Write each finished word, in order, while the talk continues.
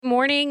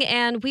morning,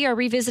 and we are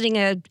revisiting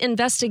an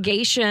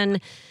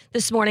investigation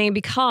this morning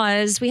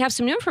because we have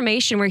some new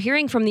information. We're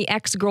hearing from the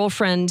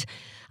ex-girlfriend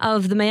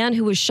of the man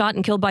who was shot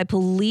and killed by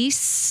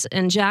police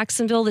in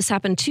Jacksonville. This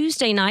happened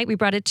Tuesday night. We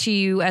brought it to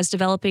you as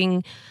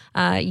developing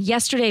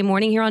yesterday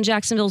morning here on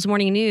Jacksonville's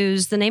Morning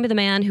News. The name of the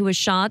man who was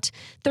shot,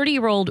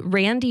 30-year-old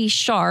Randy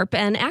Sharp.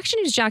 And Action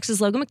News Jax's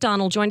Logan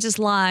McDonald joins us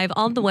live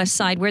on the west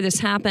side where this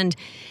happened.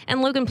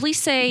 And Logan, police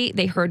say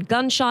they heard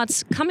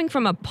gunshots coming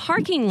from a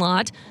parking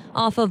lot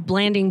off of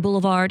Blanding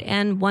Boulevard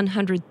and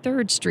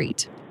 103rd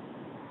Street.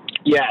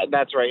 Yeah,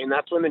 that's right. And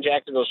that's when the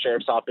Jacksonville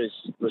Sheriff's Office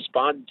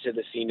responded to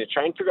the scene to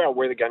try and figure out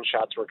where the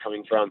gunshots were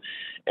coming from.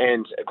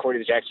 And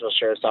according to the Jacksonville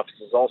Sheriff's Office,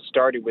 it all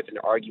started with an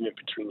argument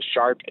between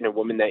Sharp and a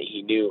woman that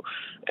he knew.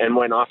 And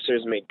when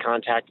officers made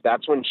contact,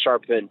 that's when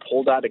Sharp then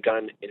pulled out a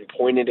gun and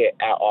pointed it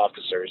at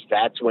officers.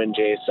 That's when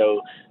JSO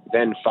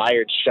then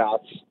fired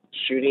shots,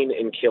 shooting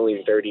and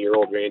killing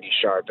 30-year-old Randy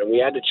Sharp. And we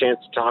had a chance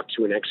to talk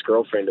to an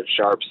ex-girlfriend of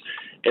Sharp's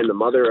and the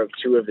mother of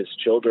two of his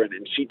children.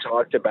 And she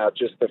talked about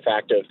just the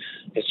fact of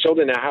his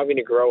children now having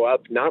to grow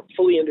up, not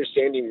fully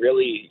understanding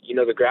really,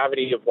 the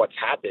gravity of what's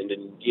happened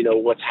and,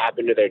 what's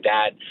happened to their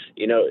dad.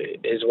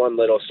 His one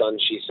little son,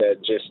 she said,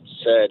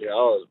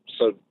 oh,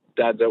 so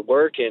dad's at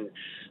work. And,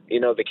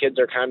 the kids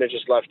are kind of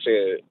just left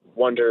to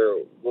wonder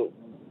what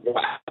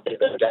happened to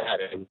their dad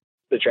and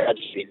the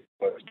tragedy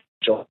of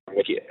children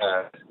with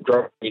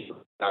growing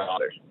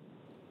father.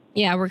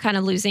 Yeah, we're kind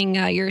of losing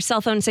your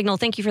cell phone signal.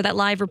 Thank you for that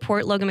live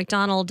report, Logan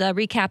McDonald,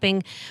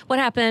 recapping what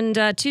happened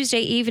Tuesday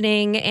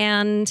evening,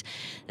 and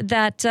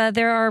that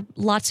there are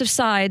lots of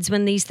sides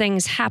when these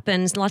things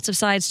happen, lots of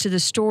sides to the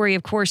story.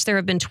 Of course, there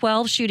have been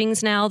 12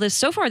 shootings now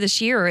so far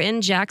this year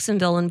in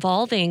Jacksonville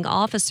involving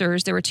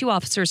officers. There were 2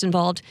 officers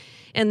involved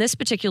in this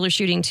particular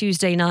shooting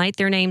Tuesday night.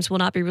 Their names will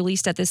not be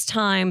released at this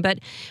time, but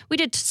we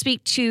did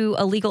speak to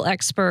a legal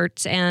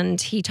expert, and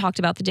he talked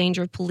about the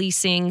danger of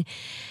policing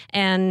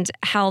and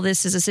how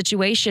this is a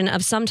situation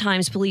of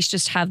sometimes police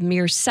just have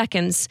mere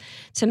seconds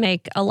to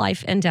make a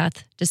life and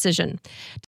death decision.